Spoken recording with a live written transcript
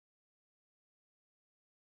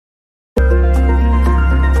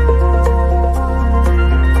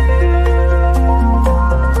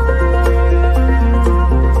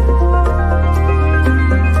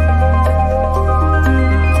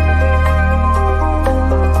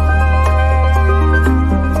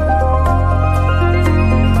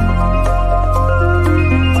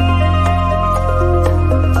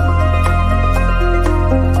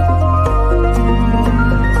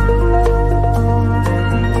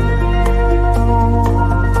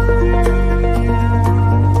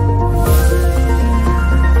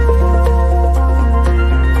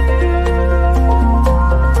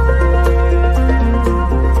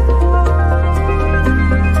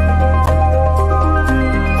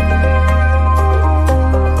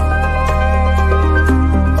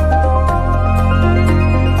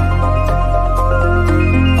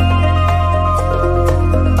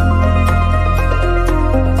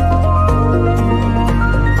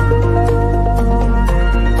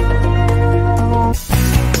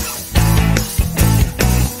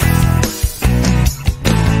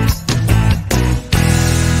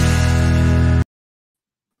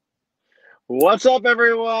What's up,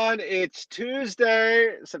 everyone? It's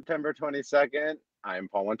Tuesday, September 22nd. I'm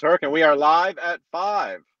Paul Winturk, and we are live at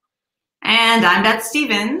 5. And I'm Beth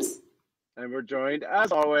Stevens. And we're joined,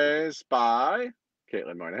 as always, by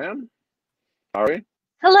Caitlin Moynihan. How are we?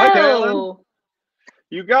 Hello. Hi, Caitlin.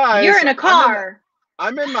 You guys. You're in a car.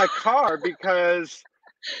 I'm in my car because,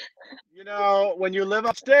 when you live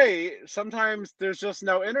upstate, sometimes there's just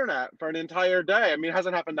no internet for an entire day. I mean, it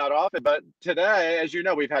hasn't happened that often, but today, as you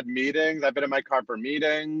know, we've had meetings. I've been in my car for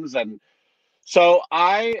meetings. And so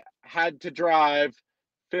I had to drive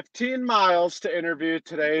 15 miles to interview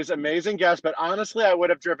today's amazing guest. But honestly, I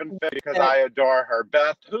would have driven 50 because I adore her.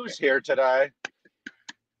 Beth, who's here today?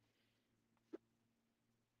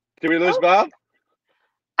 Did we lose Beth?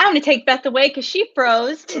 I'm going to take Beth away because she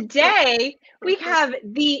froze. Today, we have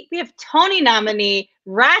Tony nominee,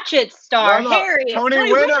 Ratchet star, Harriet.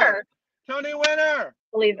 Tony winner. Tony winner.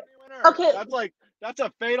 Believe it. Okay. That's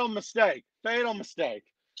a fatal mistake.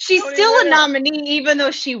 She's Tony still winner. a nominee even though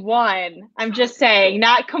she won. I'm just saying,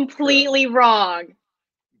 not completely wrong.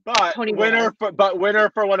 But Tony winner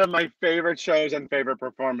for one of my favorite shows and favorite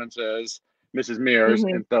performances, Mrs. Mears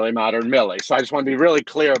in Philly Modern Millie. So I just want to be really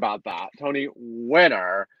clear about that. Tony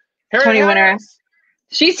winner. Tony winner.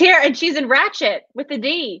 She's here and she's in Ratchet with a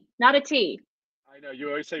D, not a T. I know you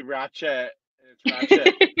always say Ratchet. It's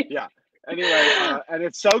Ratchet. Yeah. Anyway, and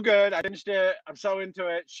it's so good. I finished it. I'm so into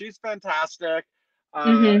it. She's fantastic. Are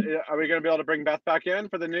we going to be able to bring Beth back in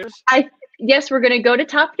for the news? Yes, we're going to go to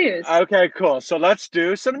top news. Okay, cool. So let's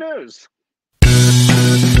do some news.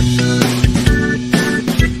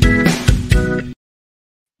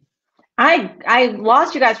 I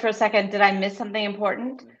lost you guys for a second. Did I miss something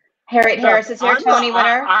important? Harriet Harris is here, Tony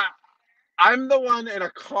winner. I'm the one in a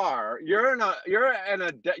car.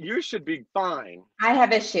 You should be fine. I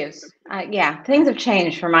have issues. Yeah, things have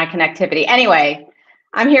changed for my connectivity. Anyway,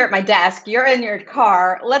 I'm here at my desk. You're in your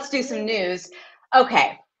car. Let's do some news.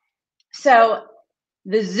 Okay, so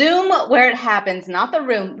the Zoom where it happens, not the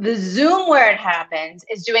room, the Zoom where it happens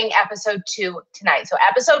is doing episode 2 tonight. So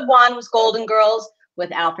episode 1 was Golden Girls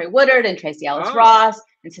with Alfred Woodard and Tracy Ellis Ross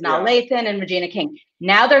and Sanaa Lathan and Regina King.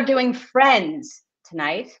 Now they're doing Friends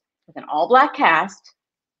tonight with an all-black cast.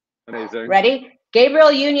 Amazing. Ready?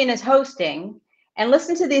 Gabrielle Union is hosting. And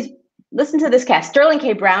listen to this cast. Sterling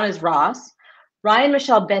K. Brown as Ross. Ryan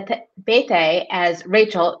Michelle Bethe as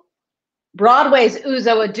Rachel. Broadway's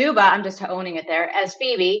Uzo Aduba, I'm just owning it there, as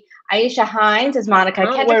Phoebe. Aisha Hines as Monica.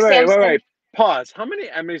 Wait. Pause. How many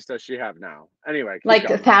Emmys does she have now? Anyway. Like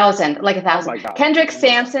 1,000. Oh my God. Kendrick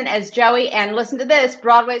Sampson as Joey. And listen to this,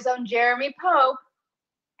 Broadway's own Jeremy Pope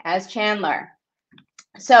as Chandler.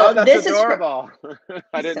 So that's adorable.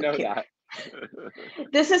 I didn't know that.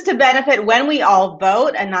 This is to benefit When We All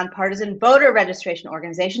Vote, a nonpartisan voter registration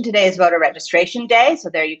organization. Today is voter registration day, so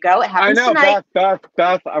there you go. It happens tonight.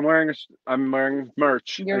 Beth, I'm wearing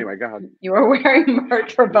merch. Anyway, go ahead. You are wearing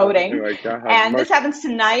merch for voting. Anyway, go ahead. And this happens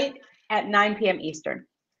tonight at 9 p.m. Eastern.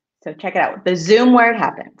 So check it out. The Zoom where it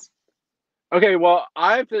happens. Okay, well,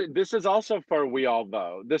 this is also for We All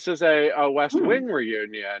Vote. This is a West Wing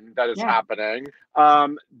reunion that is happening.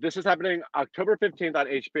 This is happening October 15th on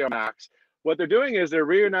HBO Max. What they're doing is they're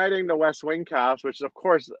reuniting the West Wing cast, which of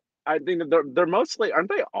course, I think they're mostly, aren't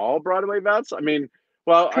they all Broadway vets? I mean,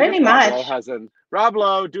 well, pretty much. Rob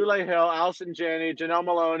Lowe, Dule Hill, Allison Janney, Janelle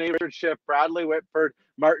Maloney, Richard Schiff, Bradley Whitford,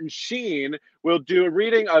 Martin Sheen will do a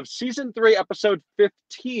reading of season 3, episode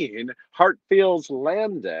 15, Hartfield's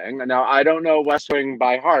Landing. Now, I don't know West Wing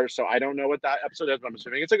by heart, so I don't know what that episode is, but I'm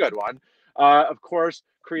assuming it's a good one. Of course,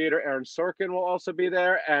 creator Aaron Sorkin will also be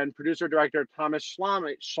there, and producer-director Thomas Schlamme.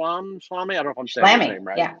 I don't know if I'm saying his name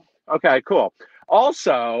right. Yeah. Okay, cool.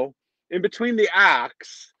 Also, in between the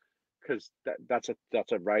acts, because that's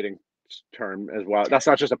a writing term as well. That's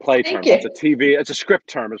not just a play term. It's a script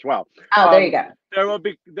term as well. Oh, there you go. There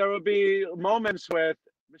will be moments with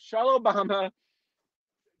Michelle Obama.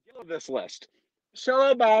 Give this list: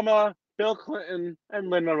 Michelle Obama, Bill Clinton, and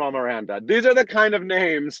Lin-Manuel Miranda. These are the kind of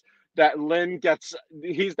names that Lin gets.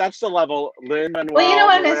 That's the level Lin-Manuel. Well, you know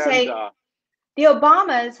what I'm gonna say. The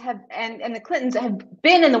Obamas and the Clintons have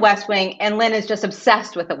been in the West Wing, and Lin is just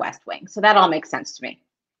obsessed with the West Wing. So that all makes sense to me.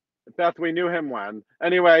 Beth, we knew him when.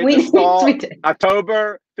 Anyway, we did.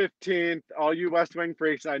 October 15th, all you West Wing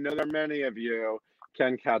freaks, I know there are many of you,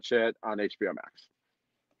 can catch it on HBO Max.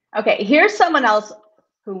 Okay, here's someone else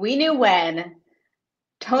who we knew when.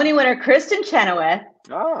 Tony winner Kristen Chenoweth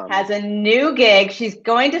has a new gig. She's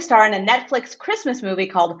going to star in a Netflix Christmas movie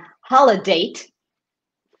called Holiday.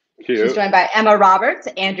 Cute. She's joined by Emma Roberts,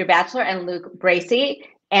 Andrew Batchelor, and Luke Bracey.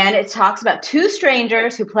 And it talks about two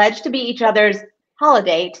strangers who pledge to be each other's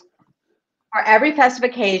holiday for every festive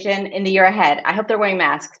occasion in the year ahead. I hope they're wearing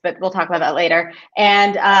masks, but we'll talk about that later.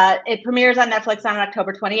 And it premieres on Netflix on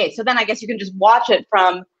October 28th. So then I guess you can just watch it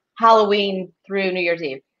from Halloween through New Year's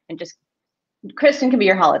Eve, and just Kristen can be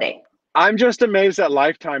your holiday. I'm just amazed that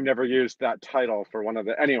Lifetime never used that title for one of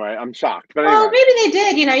the. Anyway, I'm shocked. But anyway. Well, maybe they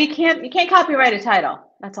did. You know, you can't copyright a title.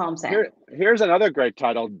 That's all I'm saying. Here's another great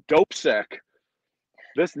title: Dope Sick.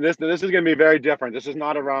 This is going to be very different. This is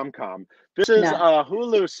not a rom-com. This is a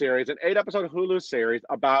Hulu series, an 8-episode Hulu series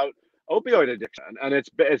about opioid addiction, and it's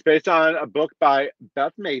based on a book by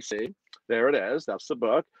Beth Macy. There it is. That's the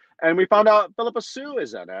book. And we found out Philippa Sue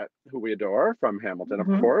is in it, who we adore from Hamilton, of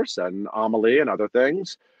course, and Amelie and other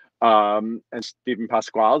things. And Stephen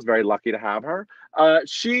Pasquale is very lucky to have her.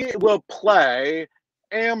 She will play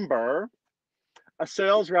Amber, a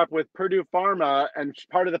sales rep with Purdue Pharma, and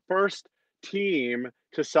part of the first team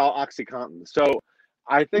to sell OxyContin. So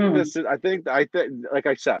I think this is, I think, like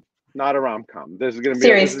I said, not a rom-com. This is going to be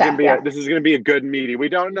serious stuff. This is going to be a good meaty. We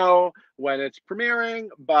don't know when it's premiering,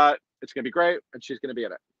 but it's going to be great, and she's going to be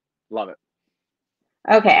in it. Love it.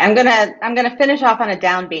 Okay, I'm gonna finish off on a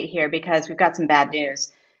downbeat here because we've got some bad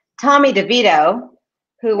news. Tommy DeVito,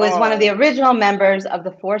 who was one of the original members of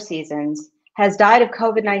the Four Seasons, has died of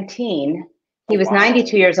COVID-19. He was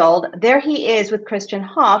 92 years old. There he is with Christian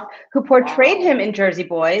Hoff, who portrayed him in Jersey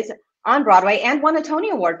Boys on Broadway and won a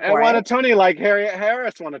Tony Award for it. And won a Tony, like Harriet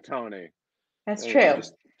Harris won a Tony. That's true.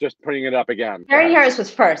 Just putting it up again. Harriet Harris was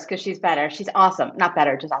first because she's better. She's awesome. Not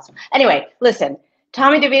better, just awesome. Anyway, listen.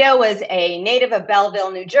 Tommy DeVito was a native of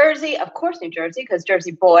Belleville, New Jersey. Of course, New Jersey, because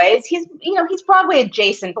Jersey Boys. He's Broadway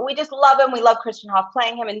adjacent, but we just love him. We love Christian Hoff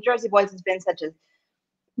playing him, and Jersey Boys has been such a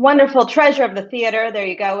wonderful treasure of the theater. There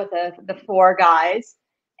you go with the four guys.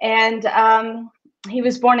 And he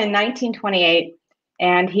was born in 1928,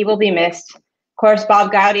 and he will be missed. Of course,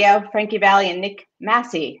 Bob Gaudio, Frankie Valli, and Nick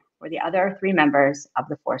Massey were the other three members of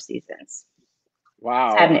the Four Seasons.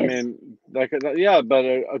 Wow. I mean, like, yeah, but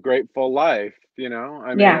a great full life, you know? I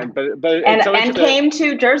mean, yeah. But and came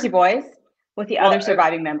to Jersey Boys with the other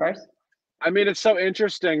surviving members. I mean, it's so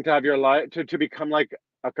interesting to have your life, to become like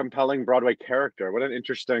a compelling Broadway character. What an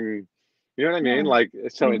interesting, you know what I mean? Like,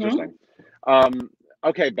 it's so interesting.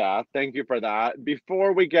 Okay, Beth, thank you for that.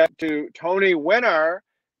 Before we get to Tony winner,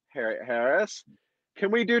 Harriet Harris,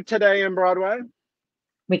 can we do Today in Broadway?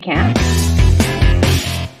 We can.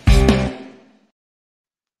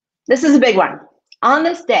 This is a big one. On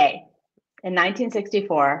this day in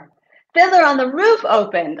 1964, Fiddler on the Roof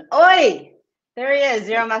opened. Oi! There he is,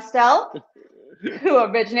 Zero Mostel, who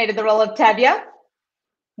originated the role of Tevye,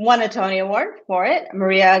 won a Tony Award for it.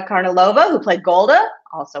 Maria Karnilova, who played Golda,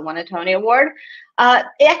 also won a Tony Award.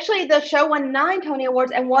 Actually, the show won 9 Tony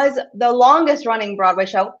Awards and was the longest running Broadway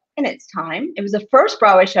show in its time. It was the first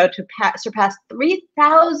Broadway show to surpass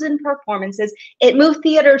 3,000 performances. It moved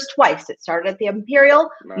theaters twice. It started at the Imperial,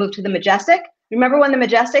 moved to the Majestic. Remember when the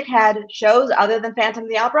Majestic had shows other than Phantom of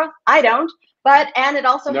the Opera? I don't. And it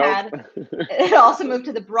also it also moved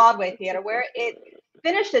to the Broadway Theater, where it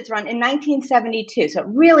finished its run in 1972. So it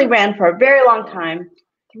really ran for a very long time.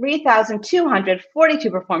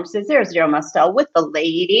 3,242 performances. There's Zero Mostel with the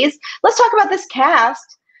ladies. Let's talk about this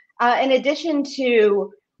cast. In addition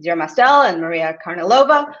to Zero Mostel and Maria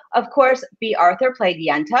Karnilova, of course, Bea Arthur played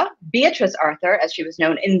Yenta. Beatrice Arthur, as she was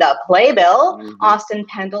known in the playbill. Austin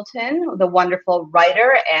Pendleton, the wonderful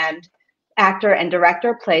writer and actor and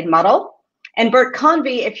director, played Muddle. And Bert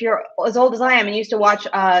Convy, if you're as old as I am and used to watch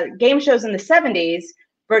game shows in the 70s,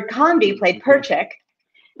 Bert Convy played Perchik.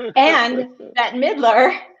 And Bette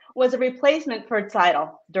Midler was a replacement for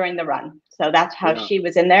Tzeitel during the run. So that's how she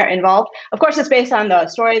was involved. Of course, it's based on the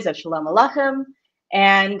stories of Shalom Aleichem.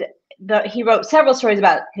 And he wrote several stories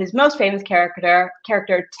about his most famous character,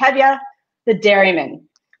 Tevye, the dairyman.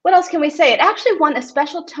 What else can we say? It actually won a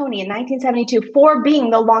special Tony in 1972 for being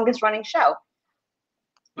the longest running show.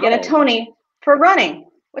 Get a Tony for running,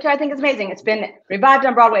 which I think is amazing. It's been revived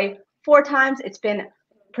on Broadway 4 times. It's been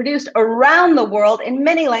produced around the world in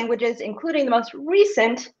many languages, including the most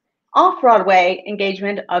recent off-Broadway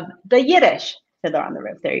engagement of the Yiddish Fiddler on the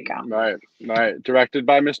Roof. There you go. Right. Directed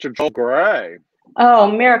by Mr. Joel Grey. Oh,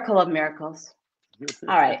 miracle of miracles.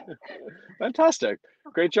 All right. Fantastic.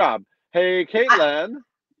 Great job. Hey, Caitlin.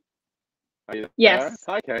 Are you there? Yes.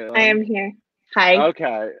 Hi, Caitlin. I am here. Hi.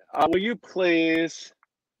 Okay. Will you please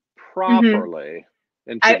properly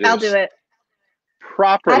introduce? I'll do it.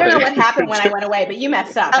 Properly. I don't know what happened when I went away, but you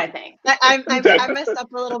messed up, I think. I messed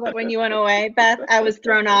up a little bit when you went away, Beth. I was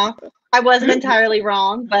thrown off. I wasn't entirely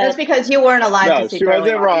wrong, but that's because you weren't alive to see. She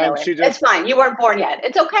wasn't wrong. It's fine. You weren't born yet.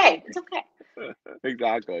 It's okay. It's okay.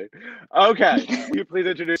 Exactly. Okay. Will you please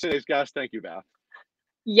introduce today's guest? Thank you, Beth.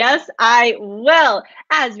 Yes, I will.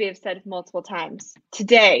 As we have said multiple times,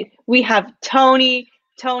 today we have Tony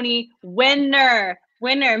winner,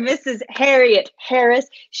 Mrs. Harriet Harris.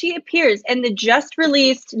 She appears in the just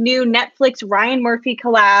released new Netflix Ryan Murphy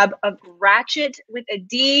collab of Ratchet with a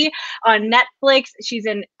D on Netflix. She's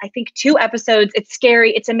in, I think, 2 episodes. It's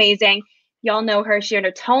scary. It's amazing. Y'all know her. She earned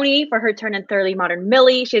a Tony for her turn in Thoroughly Modern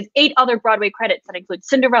Millie. She has 8 other Broadway credits that include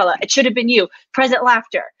Cinderella, It Should Have Been You, Present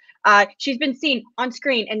Laughter. She's been seen on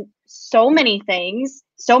screen in so many things,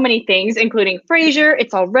 including Frasier,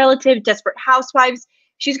 It's All Relative, Desperate Housewives.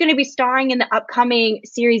 She's going to be starring in the upcoming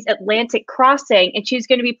series Atlantic Crossing, and she's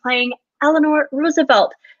going to be playing Eleanor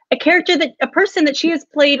Roosevelt, a person that she has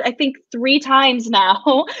played, I think, 3 times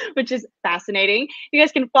now, which is fascinating. You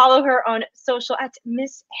guys can follow her on social at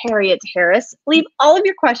Miss Harriet Harris. Leave all of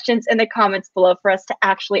your questions in the comments below for us to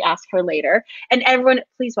actually ask her later. And everyone,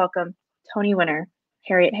 please welcome Tony winner,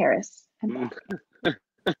 Harriet Harris. Hi,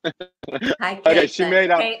 Caitlin. Okay, she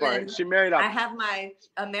made up for it. She made up. I have my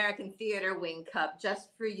American Theater Wing cup just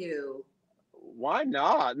for you. Why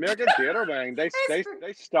not? American Theater Wing. They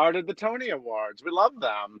started the Tony Awards. We love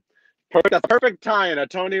them. That's perfect tie-in. A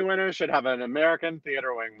Tony winner should have an American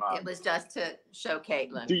Theater Wing mug. It was just to show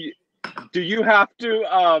Caitlin. Do you have to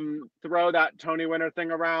throw that Tony winner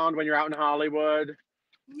thing around when you're out in Hollywood?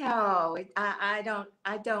 No, I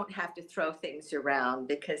don't have to throw things around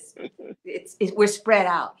because we're spread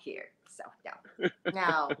out here. So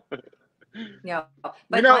no. But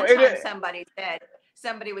one time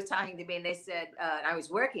somebody was talking to me and they said, I was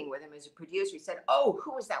working with him as a producer. He said, "Oh,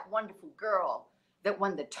 who was that wonderful girl that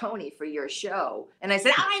won the Tony for your show?" And I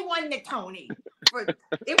said, "I won the Tony."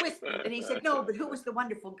 And he said, "No, but who was the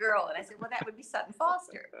wonderful girl?" And I said, "Well, that would be Sutton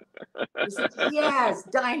Foster." He said, "Yes,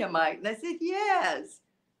 Dynamite." And I said, "Yes."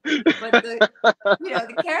 But the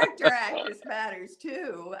character actress matters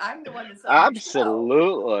too. I'm the one that's on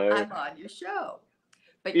Absolutely. your show. I'm on your show.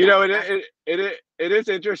 But it is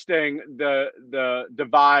interesting the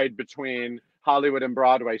divide between Hollywood and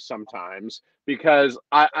Broadway sometimes, because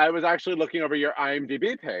I was actually looking over your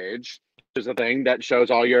IMDb page, which is a thing that shows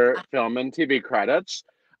all your film and TV credits,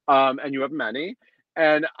 and you have many.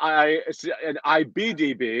 And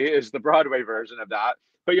IBDB is the Broadway version of that.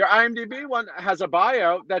 But your IMDb one has a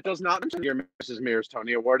bio that does not mention your Mrs. Mears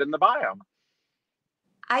Tony Award in the bio.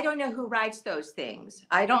 I don't know who writes those things.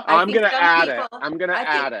 I'm going to add it. I'm going to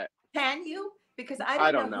add it. Can you? Because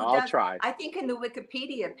I don't know. I'll try. I think in the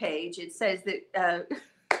Wikipedia page, it says that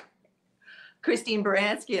Christine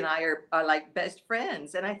Baranski and I are like best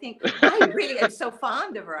friends. And I think I really am so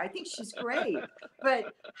fond of her. I think she's great.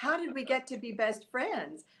 But how did we get to be best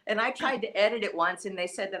friends? And I tried to edit it once and they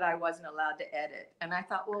said that I wasn't allowed to edit. And I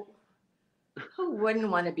thought, well, who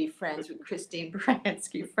wouldn't want to be friends with Christine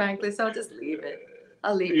Baranski, frankly? So I'll just leave it.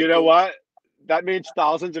 I'll leave it. You know what? That means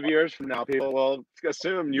thousands of years from now, people will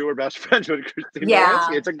assume you were best friends with Christine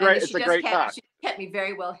Baranski. It's a great fact. She kept me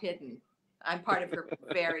very well hidden. I'm part of her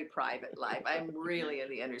very private life. I'm really in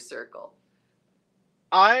the inner circle.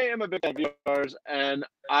 I am a big fan of yours, and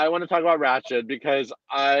I want to talk about Ratchet because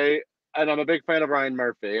I'm a big fan of Ryan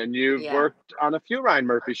Murphy, and you've worked on a few Ryan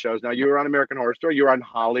Murphy shows. Now, you were on American Horror Story, you were on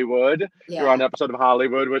Hollywood, you were on an episode of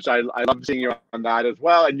Hollywood, which I love seeing you on that as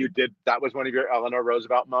well. And that was one of your Eleanor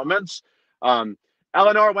Roosevelt moments.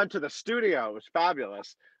 Eleanor went to the studio. It was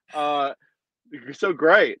fabulous. So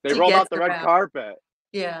great. They rolled out the red carpet.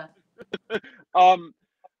 Yeah. Ratchet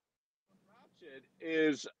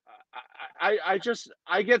is I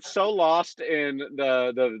get so lost in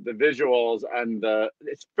the visuals and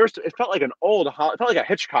it felt like it felt like a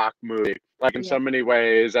Hitchcock movie, like in so many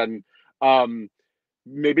ways, and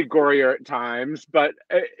maybe gorier at times, but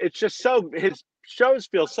it's just his shows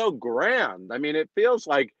feel so grand. I mean, it felt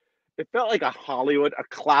like a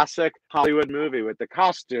classic Hollywood movie with the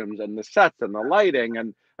costumes and the sets and the lighting.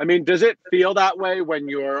 And I mean, does it feel that way when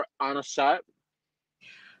you're on a set?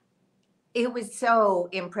 It was so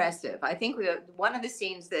impressive. I think one of the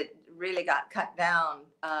scenes that really got cut down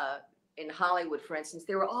in Hollywood, for instance,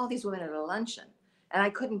 there were all these women at a luncheon. And I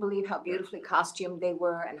couldn't believe how beautifully costumed they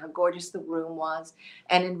were and how gorgeous the room was.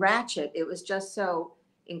 And in Ratchet, it was just so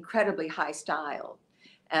incredibly high style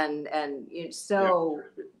and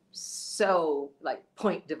so like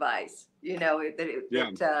point device,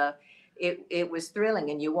 that it was thrilling.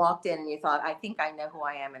 And you walked in and you thought, I think I know who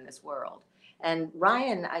I am in this world. And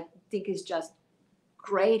Ryan, I think, is just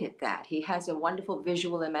great at that. He has a wonderful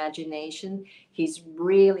visual imagination. He's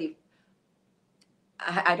really,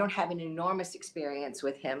 I don't have an enormous experience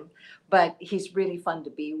with him, but he's really fun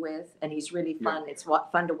to be with, and he's really fun. It's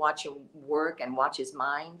fun to watch him work and watch his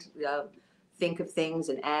mind think of things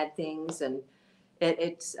and add things. And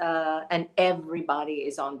It's and everybody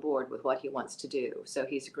is on board with what he wants to do. So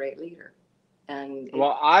he's a great leader, and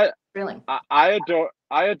Well, it's thrilling. I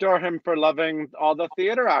adore him for loving all the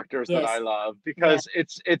theater actors that I Yes, love, yes,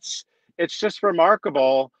 because it's just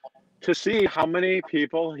remarkable to see how many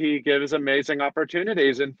people he gives amazing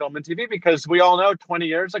opportunities in film and TV, because we all know 20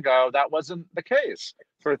 years ago that wasn't the case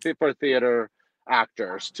for theater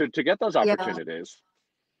actors to get those yeah. opportunities.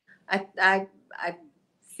 I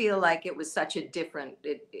feel like it was such a different.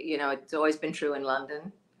 It's always been true in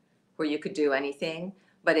London, where you could do anything,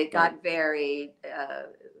 but it Right. got very,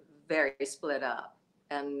 very split up.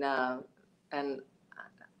 And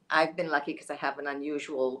I've been lucky because I have an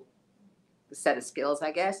unusual set of skills,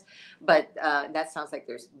 I guess. But that sounds like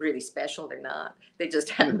they're really special. They're not. They just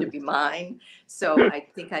happen to be mine. So I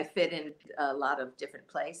think I fit in a lot of different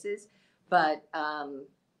places. But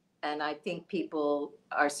and I think people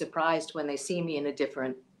are surprised when they see me in a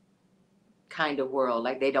different kind of world.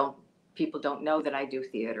 Like people don't know that I do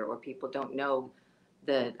theater, or people don't know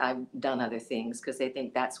that I've done other things, because they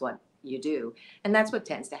think that's what you do. And that's what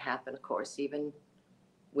tends to happen, of course, even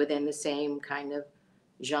within the same kind of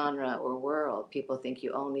genre or world. People think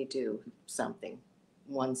you only do something,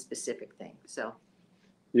 one specific thing. So,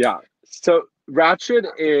 Yeah. So Ratched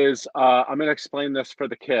is, I'm going to explain this for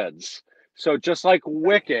the kids. So just like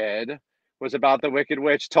Wicked was about the Wicked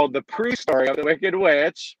Witch, told the pre-story of the Wicked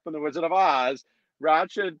Witch from the Wizard of Oz,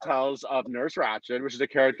 Ratched tells of Nurse Ratched, which is a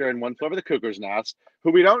character in One Flew Over the Cuckoo's Nest,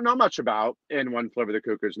 who we don't know much about in One Flew Over the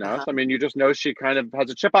Cuckoo's Nest. uh-huh. I mean, you just know she kind of has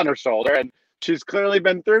a chip on her shoulder, and she's clearly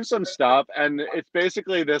been through some stuff. And it's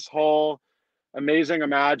basically this whole amazing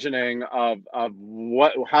imagining of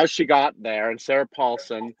how she got there, and Sarah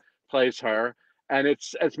Paulson plays her, and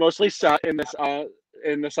it's mostly set in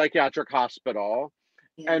the psychiatric hospital.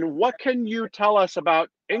 Yeah. And what can you tell us about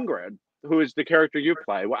Ingrid, who is the character you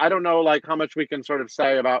play? Well, I don't know, like, how much we can sort of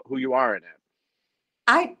say about who you are in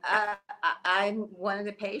it. I'm one of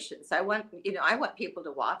the patients. I want people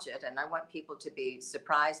to watch it, and I want people to be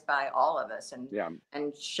surprised by all of us, and Yeah.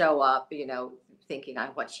 and show up, thinking,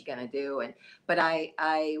 what's she gonna do? But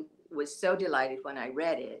I was so delighted when I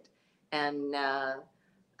read it, and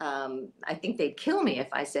I think they'd kill me if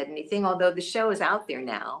I said anything. Although the show is out there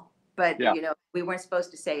now, but Yeah. we weren't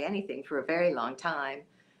supposed to say anything for a very long time,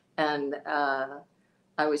 and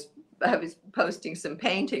I was posting some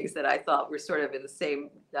paintings that I thought were sort of in the same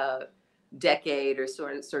decade, or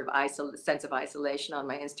sort of sense of isolation, on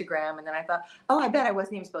my Instagram. And then I thought, oh, I bet I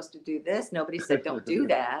wasn't even supposed to do this. Nobody said don't do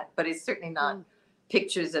that. But it's certainly not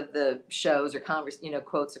pictures of the shows, or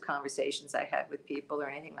quotes of conversations I had with people, or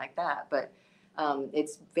anything like that. But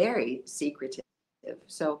it's very secretive.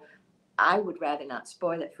 So I would rather not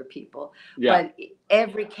spoil it for people. Yeah. But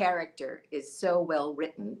every character is so well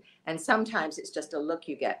written. And sometimes it's just a look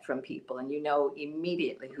you get from people, and you know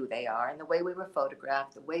immediately who they are. And the way we were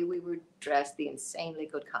photographed, the way we were dressed, the insanely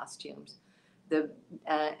good costumes,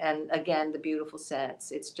 and again, the beautiful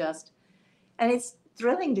sets. It's just, and it's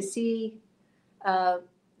thrilling to see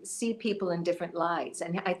people in different lights.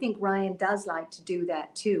 And I think Ryan does like to do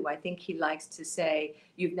that too. I think he likes to say,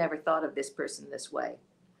 you've never thought of this person this way.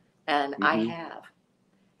 And I have.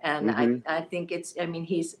 And I think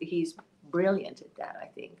he's brilliant at that, I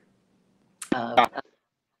think.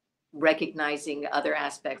 Recognizing other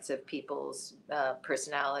aspects of people's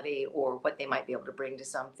personality, or what they might be able to bring to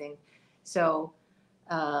something. So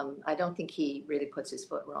I don't think he really puts his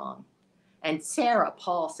foot wrong. And Sarah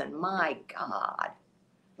Paulson, my God.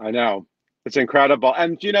 I know. It's incredible.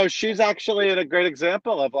 And, she's actually a great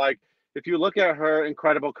example of, like, if you look at her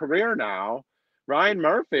incredible career now, Ryan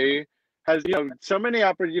Murphy has, so many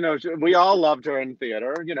we all loved her in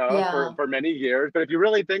theater, for many years. But if you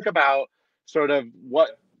really think about sort of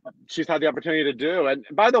what she's had the opportunity to do. And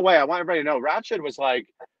by the way, I want everybody to know, Ratched was like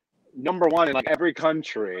 #1 in like every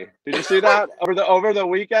country. Did you see that over the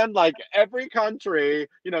weekend? Like every country,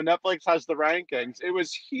 Netflix has the rankings. It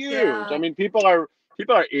was huge. Yeah. I mean, people are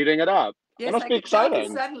eating it up. Yes, it must I be could tell, exciting.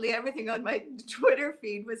 because suddenly everything on my Twitter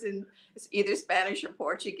feed was in either Spanish or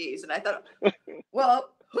Portuguese, and I thought,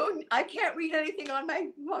 well, I can't read anything on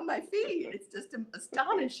my feed. It's just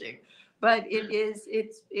astonishing. But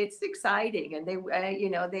it's exciting, and they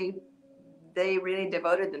really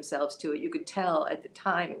devoted themselves to it. You could tell at the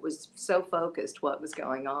time it was so focused what was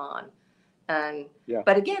going on. And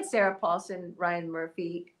but again, Sarah Paulson, Ryan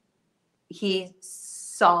Murphy, he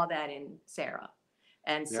saw that in Sarah,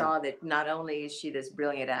 and saw that not only is she this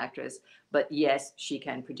brilliant actress, but yes, she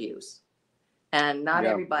can produce. And not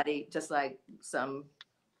everybody, just like some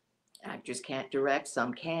actors can't direct,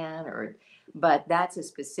 some can, but that's a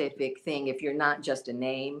specific thing. If you're not just a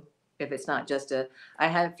name, if it's not just a, I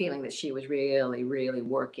had a feeling that she was really, really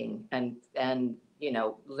working and,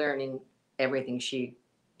 learning everything she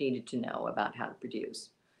needed to know about how to produce.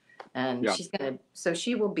 And Yeah. so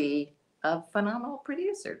she will be a phenomenal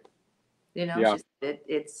producer. Yeah.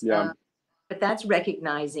 Yeah. But that's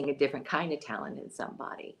recognizing a different kind of talent in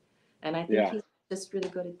somebody. And I think Yeah. he's just really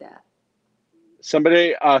good at that.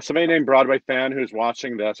 Somebody named Broadway fan who's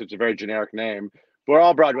watching this, it's a very generic name. We're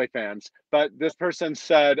all Broadway fans, but this person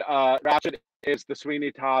said Ratched is the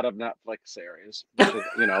Sweeney Todd of Netflix series. Which is,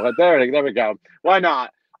 there we go. Why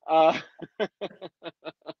not? I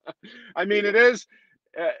mean, it is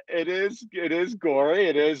gory.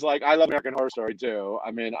 It is like, I love American Horror Story too.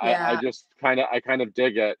 I mean, I just kind of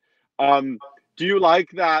dig it. Do you like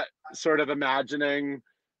that sort of imagining?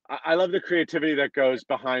 I love the creativity that goes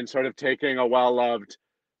behind sort of taking a well-loved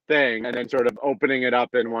thing and then sort of opening it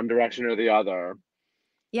up in one direction or the other.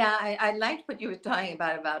 Yeah, I liked what you were talking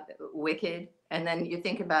about Wicked. And then you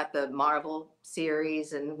think about the Marvel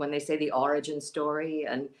series and when they say the origin story,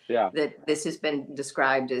 and that this has been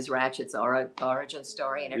described as Ratched's origin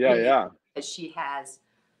story. And it because she has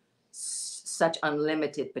such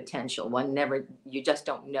unlimited potential. You just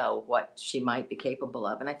don't know what she might be capable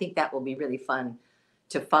of. And I think that will be really fun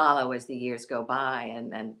to follow as the years go by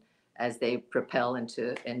and as they propel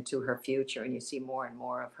into her future and you see more and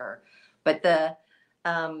more of her. But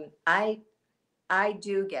I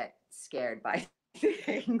do get scared by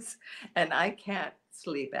things and I can't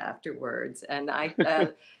sleep afterwards. And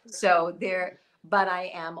but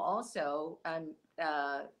I am also, I'm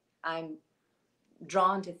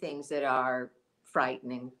drawn to things that are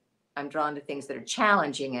frightening. I'm drawn to things that are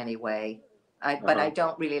challenging anyway. But I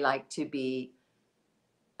don't really like to be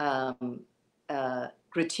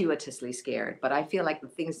gratuitously scared. But I feel like the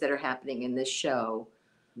things that are happening in this show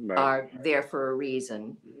are there for a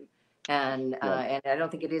reason. And I don't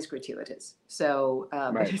think it is gratuitous. So,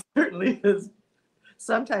 but it certainly is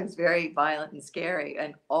sometimes very violent and scary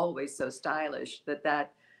and always so stylish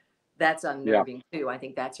that's unnerving too. I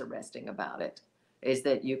think that's arresting about it, is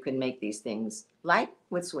that you can make these things like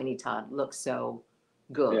with Sweeney Todd look so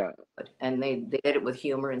good. Yeah. And they did it with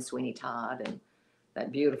humor in Sweeney Todd and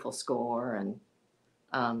that beautiful score. And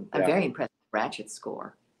I'm very impressed with Ratched's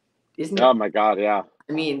score. Isn't it? Oh my God, yeah.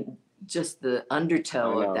 I mean, just the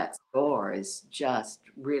undertow of that score is just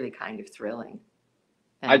really kind of thrilling.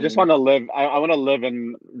 And I just want to live. I want to live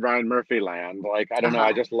in Ryan Murphy land. Like, I don't know.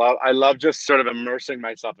 I love just sort of immersing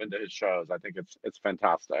myself into his shows. I think it's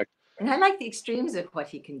fantastic. And I like the extremes of what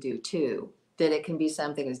he can do too. That it can be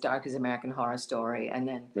something as dark as American Horror Story, and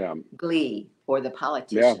then Glee or The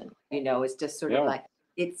Politician. It's just sort of like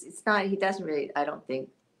it's not. He doesn't really. I don't think.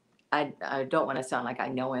 I don't want to sound like I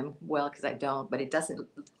know him well because I don't, but it doesn't,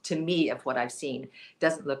 to me, of what I've seen,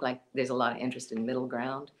 doesn't look like there's a lot of interest in middle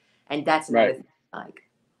ground. And that's another thing I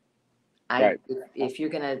like. If you're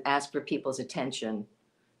going to ask for people's attention,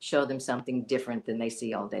 show them something different than they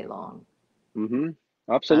see all day long. Mm-hmm.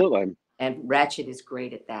 Absolutely. And Ratched is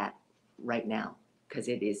great at that right now because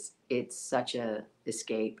it's such a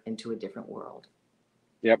escape into a different world.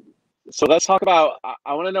 Yep. So let's talk about,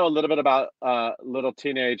 I want to know a little bit about little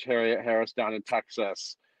teenage Harriet Harris down in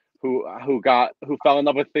Texas who fell in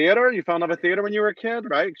love with theater. You fell in love with theater when you were a kid,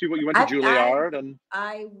 right? You went to Juilliard. And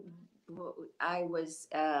I was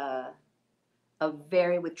a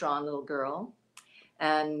very withdrawn little girl.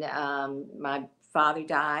 And my father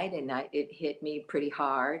died and it hit me pretty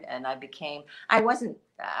hard. And I became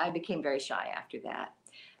very shy after that.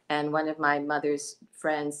 And one of my mother's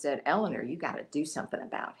friends said, Eleanor, you got to do something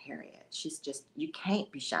about Harriet. You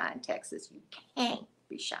can't be shy in Texas. You can't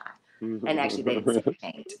be shy. And actually, they didn't say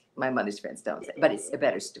can't. My mother's friends don't say, but it's a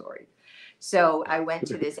better story. So I went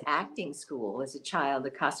to this acting school as a child,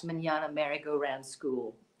 the Casa Manana Merry-Go-Round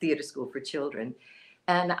School, theater school for children.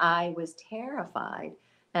 And I was terrified.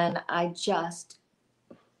 And I just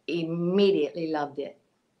immediately loved it.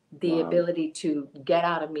 The ability to get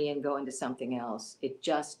out of me and go into something else.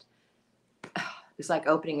 It's like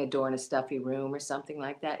opening a door in a stuffy room or something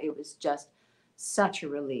like that. It was just such a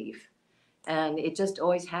relief. And it just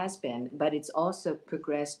always has been. But it's also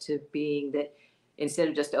progressed to being that instead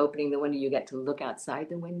of just opening the window, you get to look outside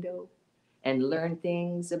the window and learn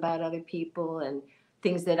things about other people and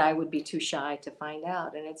things that I would be too shy to find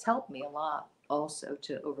out. And it's helped me a lot also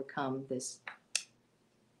to overcome this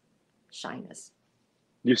shyness.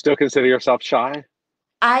 You still consider yourself shy?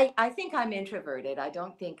 I think I'm introverted. I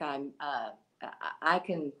don't think I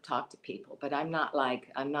can talk to people, but I'm not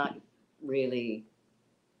really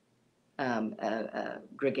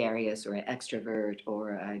gregarious or an extrovert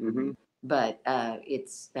but I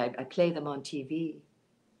play them on TV.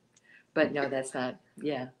 But no, that's not,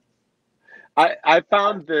 I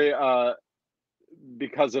found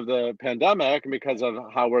because of the pandemic and because of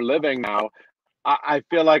how we're living now, I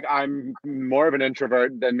feel like I'm more of an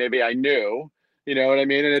introvert than maybe I knew. You know what I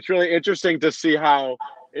mean? And it's really interesting to see how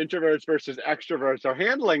introverts versus extroverts are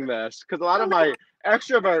handling this, because a lot of my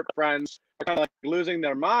extrovert friends are kind of like losing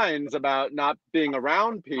their minds about not being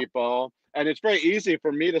around people. And it's very easy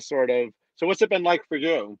for me to sort of. So, what's it been like for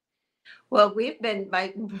you? Well,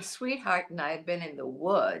 my sweetheart and I have been in the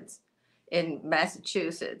woods in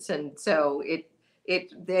Massachusetts, and so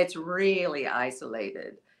it's really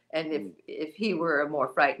isolated. And if he were a more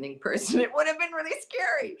frightening person, it would have been really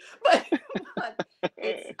scary. But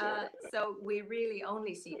it's so we really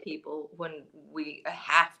only see people when we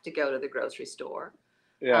have to go to the grocery store.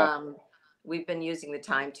 Yeah. We've been using the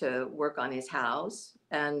time to work on his house,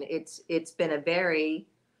 and it's been a very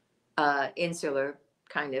insular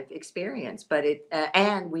kind of experience, but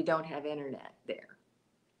and we don't have internet there.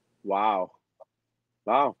 Wow.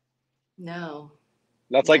 Wow. No.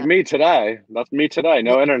 That's like me today. That's me today.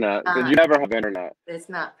 No internet. Uh, You never have internet. It's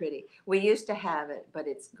not pretty. We used to have it, but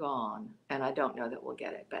it's gone, and I don't know that we'll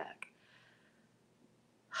get it back.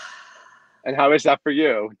 And how is that for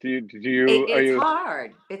you? It's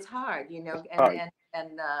hard. It's hard, you know, Hard.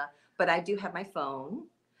 and but I do have my phone,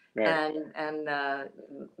 Right. and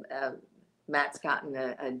Matt's gotten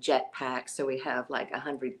a jet pack, so we have like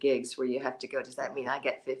 100 gigs where you have to go. Does that mean I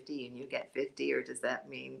get 50 and you get 50, or does that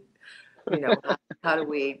mean, you know, how do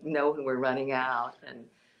we know when we're running out? And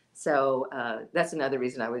so that's another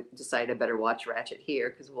reason I would decide I better watch Ratchet here,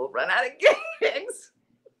 because we'll run out of gigs.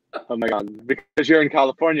 Oh my God! Because you're in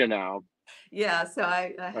California now. Yeah, so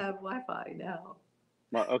I have Wi-Fi now.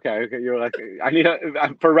 Well, okay. You're like, I need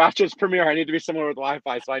for Ratchet's premiere. I need to be somewhere with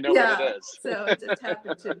Wi-Fi, so I know what it is. So it just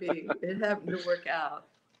happened to work out.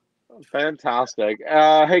 Fantastic.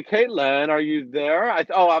 Hey, Caitlin, are you there?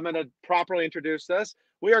 I'm going to properly introduce this.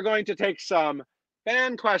 We are going to take some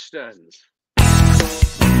fan questions.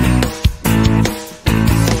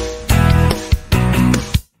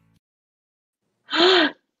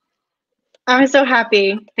 I'm so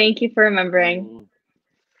happy. Thank you for remembering.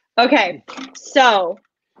 Okay, so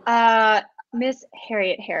Miss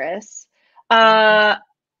Harriet Harris. Okay,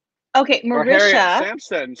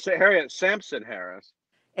 Marisha. Harriet Sampson Harris.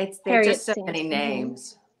 They're just so many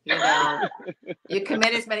names. You know, you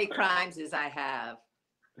commit as many crimes as I have.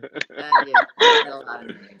 And you get a lot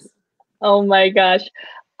of names. Oh my gosh.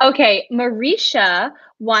 Okay, Marisha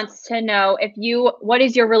wants to know what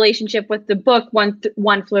is your relationship with the book One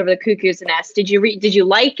Flew Over the Cuckoo's Nest? Did you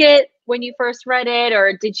like it when you first read it,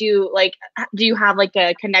 or do you have like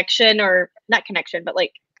a connection, or not connection, but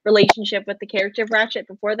like relationship with the character of Ratchet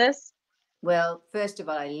before this? Well, first of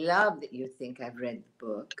all, I love that you think I've read the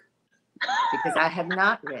book, because I have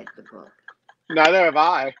not read the book. Neither have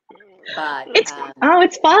I. But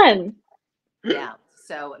it's fun. Yeah.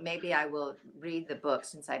 So maybe I will read the book,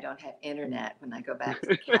 since I don't have internet when I go back to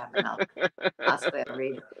the cabin. I'll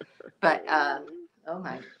read it. But oh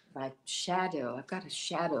my shadow! I've got a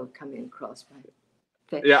shadow coming across my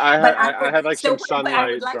face. Yeah, I had like some sunlight. But I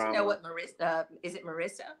would like to know what Marissa. Is it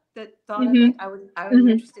Marissa that thought of it? I was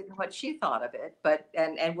interested in what she thought of it, but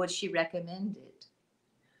and would she recommend it?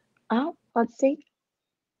 Oh, let's see.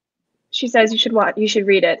 She says you should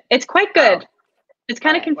read it. It's quite good. Oh. It's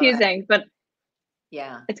kind of confusing, but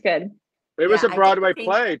yeah, it's good. It was a Broadway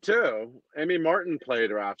play too. Amy Martin played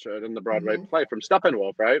Ratchet in the Broadway play from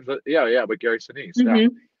Steppenwolf, right? But yeah, with Gary Sinise. Yeah.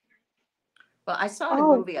 Well, I saw the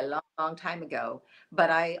movie a long, long time ago, but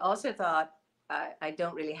I also thought I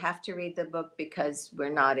don't really have to read the book because we're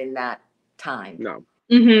not in that time. No.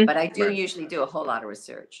 But I do usually do a whole lot of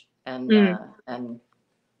research and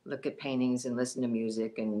look at paintings and listen to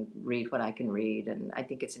music and read what I can read, and I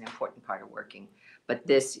think it's an important part of working. But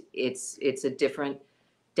it's a different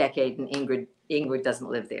decade, and Ingrid doesn't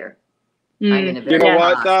live there. I'm in a very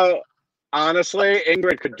though? Honestly,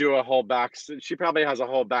 Ingrid could do a whole back. She probably has a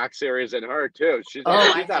whole back series in her too. She's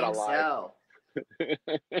not alive. So.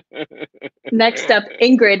 Next up,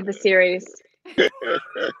 Ingrid, the series.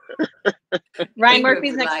 Ryan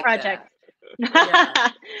Murphy's next project.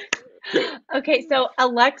 Okay, so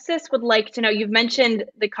Alexis would like to know, you've mentioned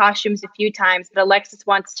the costumes a few times, but Alexis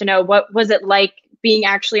wants to know, what was it like being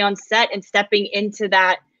actually on set and stepping into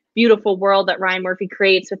that beautiful world that Ryan Murphy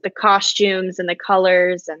creates with the costumes and the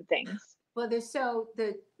colors and things? Well,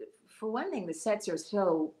 for one thing, the sets are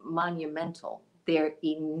so monumental. They're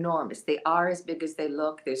enormous. They are as big as they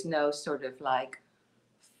look. There's no sort of like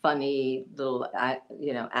funny little,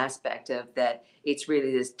 aspect of that. It's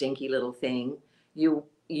really this dinky little thing.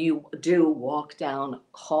 you do walk down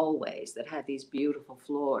hallways that have these beautiful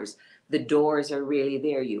floors. The doors are really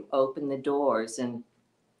there. You open the doors, and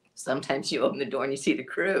sometimes you open the door and you see the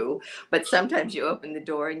crew, but sometimes you open the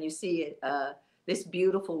door and you see this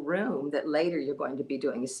beautiful room that later you're going to be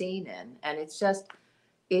doing a scene in. And it's just,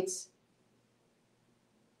 it's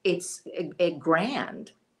a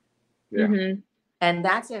grand. Yeah. Mm-hmm. And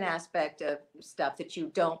that's an aspect of stuff that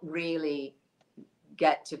you don't really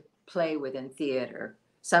get to play with in theater.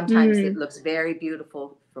 Sometimes it looks very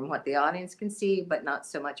beautiful from what the audience can see, but not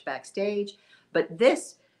so much backstage. But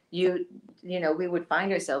this, you know, we would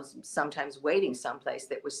find ourselves sometimes waiting someplace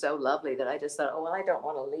that was so lovely that I just thought, oh, well, I don't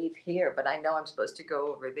want to leave here, but I know I'm supposed to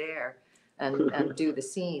go over there and do the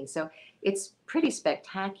scene. So it's pretty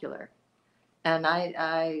spectacular. And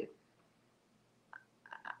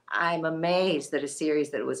I'm amazed that a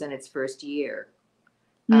series that was in its first year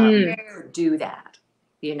do that.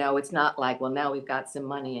 You know, it's not like, well, now we've got some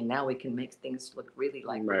money and now we can make things look really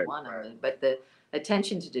like we want them. But the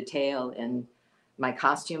attention to detail in my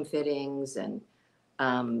costume fittings and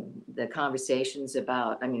the conversations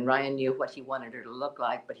about, I mean, Ryan knew what he wanted her to look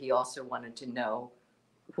like, but he also wanted to know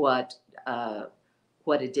what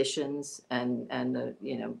additions and the,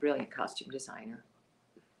 you know, brilliant costume designer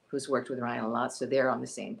who's worked with Ryan a lot. So they're on the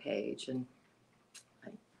same page. And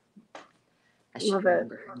I should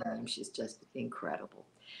remember her name. She's just incredible.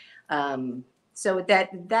 So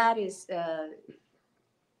that is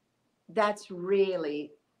that's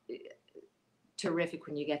really terrific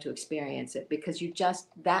when you get to experience it, because you just,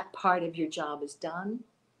 that part of your job is done.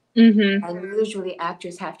 Mm-hmm. And usually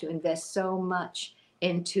actors have to invest so much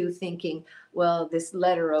into thinking, well, this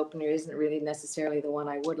letter opener isn't really necessarily the one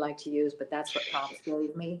I would like to use, but that's what Pops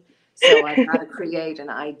gave me. So I've got to create an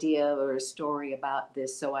idea or a story about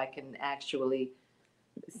this so I can actually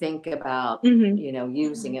think about, you know,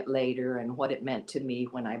 using it later and what it meant to me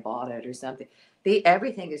when I bought it or something.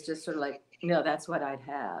 Everything is just sort of like, no, that's what I'd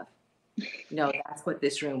have. No, that's what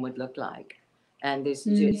this room would look like. And there's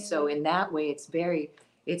just, so in that way,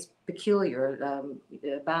 it's peculiar.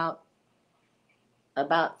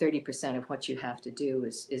 About 30% of what you have to do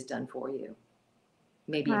is done for you.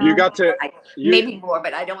 Maybe you got to maybe more,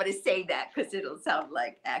 but I don't want to say that because it'll sound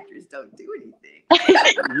like actors don't do anything.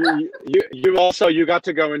 you got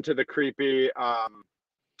to go into the creepy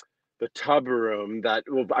the tub room that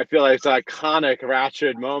I feel like it's an iconic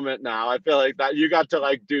Ratched moment now. I feel like that you got to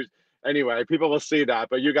like do anyway. People will see that,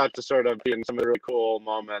 but you got to sort of be in some of the really cool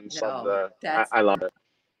moments of the. I love it.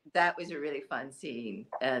 That was a really fun scene,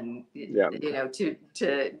 and you know, to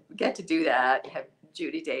get to do that, have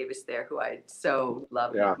Judy Davis there, who I so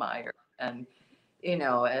love and admire, and you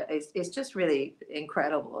know, it's just really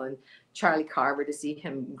incredible. And Charlie Carver, to see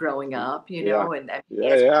him growing up, you know, and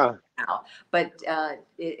now. But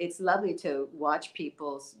it's lovely to watch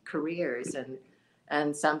people's careers,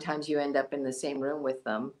 and sometimes you end up in the same room with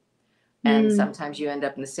them, and sometimes you end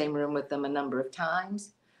up in the same room with them a number of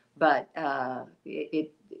times. But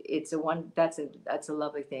it's that's a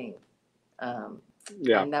lovely thing. And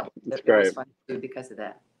that was fun to do because of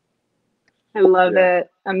that. I love it.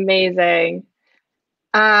 Amazing.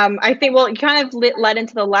 I think, well, you kind of led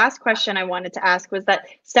into the last question I wanted to ask, was that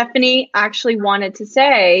Stephanie actually wanted to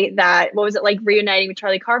say that, what was it like reuniting with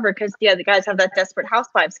Charlie Carver? Because the guys have that Desperate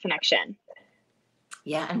Housewives connection.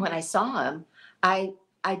 Yeah, and when I saw him, I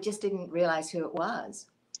just didn't realize who it was,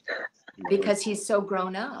 because he's so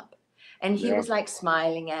grown up. And he was like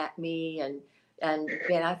smiling at me, and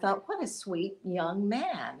I thought, what a sweet young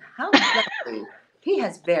man. How lovely. He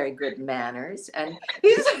has very good manners, and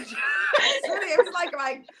he's it was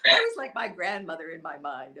like my grandmother in my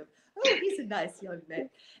mind of, oh, he's a nice young man.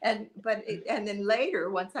 And then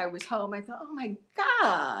later, once I was home, I thought, oh my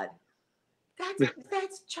God,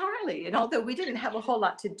 that's Charlie. And although we didn't have a whole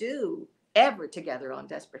lot to do ever together on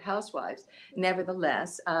Desperate Housewives,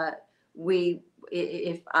 nevertheless,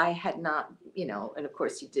 if I had not, you know, and of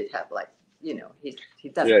course he did have, like, you know, he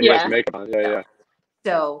does he has makeup on.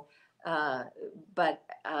 So but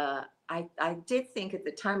I did think at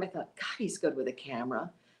the time, I thought, God, he's good with a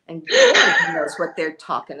camera, and he knows what they're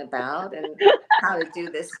talking about and how to do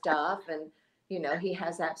this stuff. And, you know, he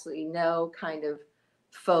has absolutely no kind of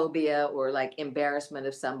phobia or like embarrassment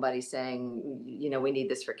of somebody saying, you know, we need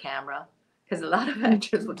this for camera. Because a lot of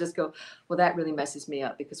actors will just go, well, that really messes me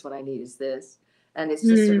up because what I need is this. And it's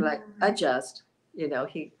just sort of like, adjust, you know,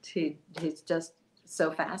 he's just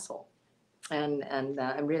so facile. And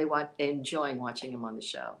I'm really enjoying watching him on the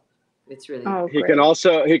show. It's really he can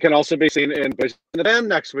also be seen in Boys in the Band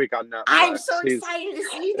next week on Netflix. I'm so excited to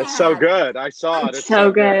see that. It's so good. I saw it. It's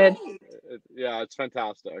so good. It's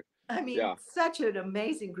fantastic. I mean, such an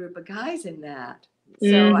amazing group of guys in that.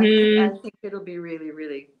 So I think it'll be really,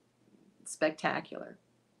 really spectacular.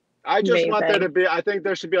 I just want there to be, I think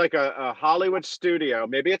there should be like a Hollywood studio,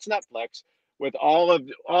 maybe it's Netflix, with all of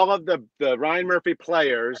the Ryan Murphy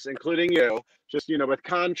players, including you, just, you know, with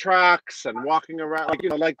contracts and walking around, like, you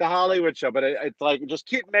know, like the Hollywood show. But it's like, just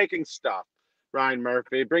keep making stuff, Ryan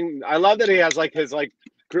Murphy. I love that he has like his like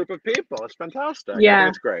group of people. It's fantastic. Yeah. I think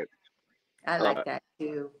it's great. I like that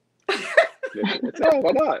too.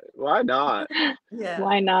 Why not? Why not? Yeah.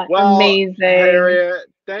 Why not? Well, Amazing. Harriet,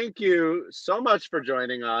 thank you so much for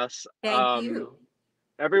joining us. Thank you.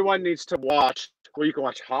 Everyone needs to watch. Well, you can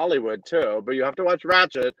watch Hollywood too, but you have to watch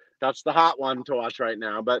Ratched. That's the hot one to watch right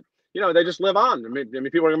now. But you know, they just live on. I mean,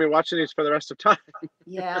 people are gonna be watching these for the rest of time.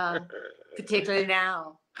 Yeah, particularly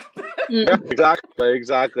now. Yeah,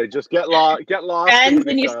 exactly. Just get lost. Ends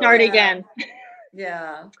and you start again.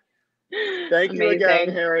 Yeah. Thank you again,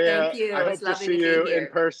 Harriet. Thank you. I hope to see you in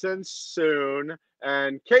person soon.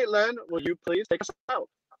 And Caitlin, will you please take us out?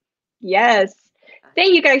 Yes.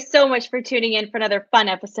 Thank you guys so much for tuning in for another fun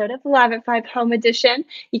episode of Live at 5 Home Edition.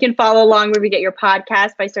 You can follow along where we get your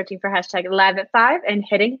podcast by searching for hashtag Live at 5 and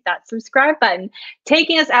hitting that subscribe button.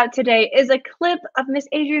 Taking us out today is a clip of Miss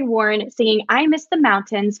Adrienne Warren singing I Miss the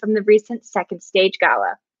Mountains from the recent Second Stage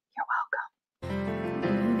Gala. You're welcome.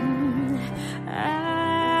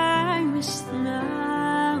 I miss the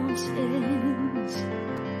mountains.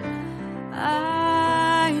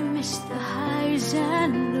 I miss the highs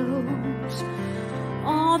and lows.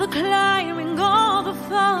 All the climbing, all the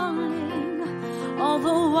falling, all the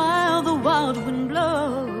while the wild wind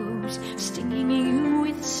blows, stinging you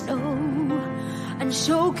with snow and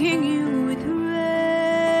soaking you with rain.